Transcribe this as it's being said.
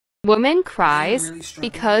woman I am cries really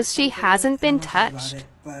struggling because with she something, hasn't and I'm been gonna talk about touched. it.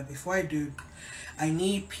 But before I do, I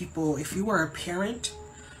need people, if you are a parent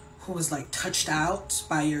who was like touched out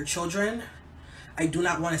by your children, I do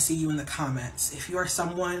not want to see you in the comments. If you are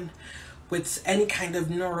someone with any kind of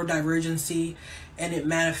neurodivergency and it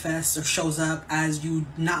manifests or shows up as you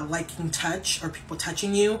not liking touch or people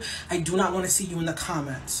touching you, I do not want to see you in the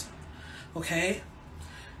comments. Okay?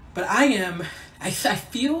 But I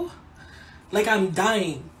feel like I'm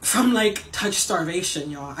dying from like touch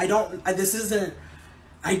starvation, y'all. I don't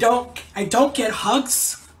get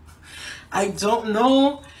hugs. I don't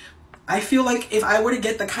know. I feel like if I were to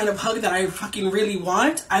get the kind of hug that I fucking really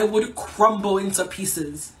want, I would crumble into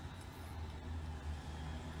pieces.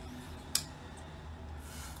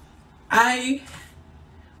 I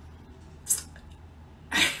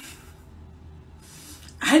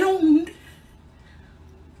don't,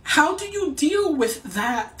 how do you deal with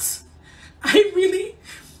that? I really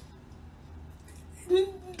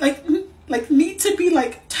like need to be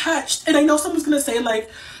like touched. And I know someone's gonna say like,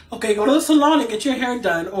 okay, go to the salon and get your hair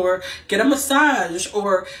done, or get a massage,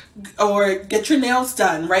 or get your nails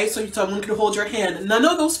done, right? So someone can hold your hand. None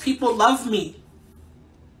of those people love me.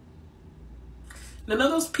 None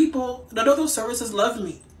of those services love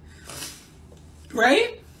me.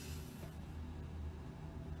 Right?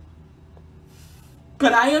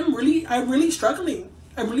 But I'm really struggling.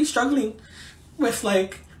 I'm really struggling with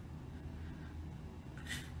like,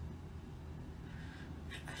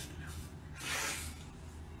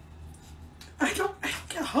 I don't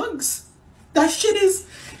get hugs. That shit is,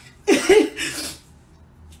 it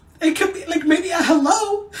could be like maybe a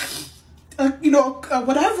hello,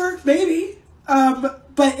 whatever, maybe.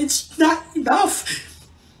 But it's not enough.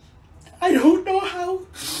 I don't know how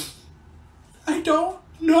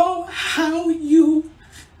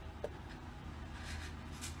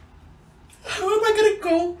how am I gonna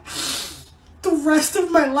go the rest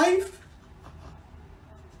of my life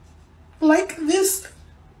like this?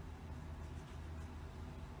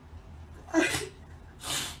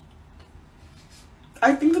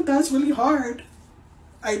 I think that that's really hard.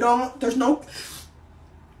 I'm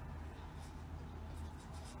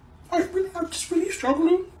just really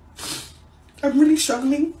struggling. I'm really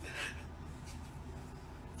struggling.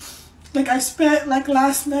 Like I spent like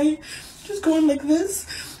last night just going like this.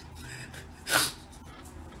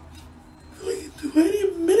 Like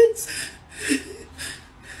 20 minutes.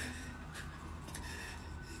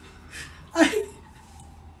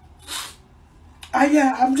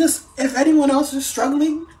 I'm just, if anyone else is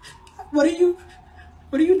struggling, what are you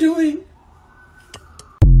doing?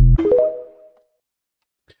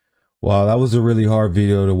 Wow, that was a really hard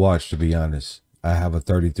video to watch, to be honest. I have a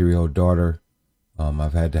 33-year-old daughter.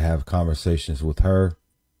 I've had to have conversations with her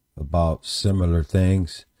about similar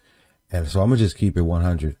things. And so I'm going to just keep it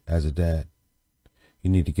 100 as a dad. You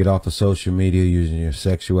need to get off of social media using your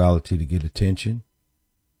sexuality to get attention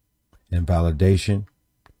and validation.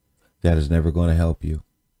 That is never going to help you.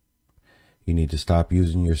 You need to stop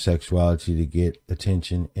using your sexuality to get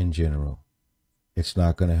attention in general. It's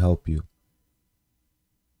not going to help you.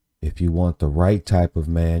 If you want the right type of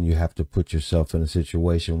man, you have to put yourself in a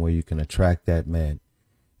situation where you can attract that man.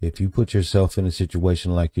 If you put yourself in a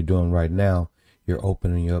situation like you're doing right now, you're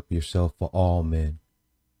opening up yourself for all men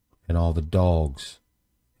and all the dogs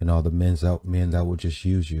and all the men that will just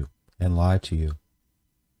use you and lie to you,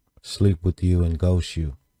 sleep with you and ghost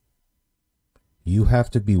you. You have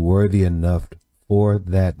to be worthy enough for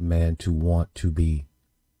that man to want to be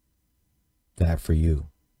that for you.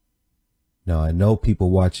 Now, I know people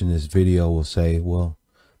watching this video will say, well,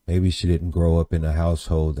 maybe she didn't grow up in a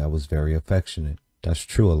household that was very affectionate. That's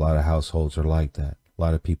true. A lot of households are like that. A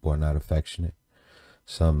lot of people are not affectionate.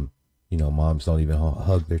 Some, moms don't even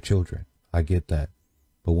hug their children. I get that.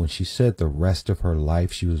 But when she said the rest of her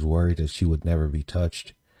life she was worried that she would never be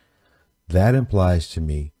touched, that implies to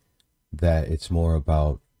me that it's more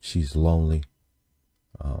about she's lonely.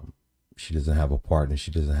 She doesn't have a partner.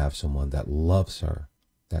 She doesn't have someone that loves her,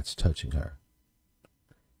 that's touching her.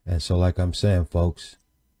 And so like I'm saying, folks,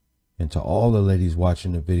 and to all the ladies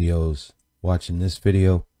watching the videos, watching this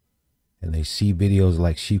video, and they see videos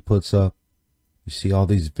like she puts up, you see all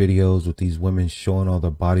these videos with these women showing all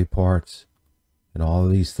their body parts and all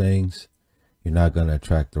of these things, you're not going to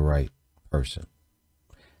attract the right person.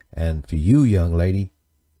 And for you, young lady,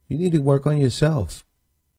 you need to work on yourself.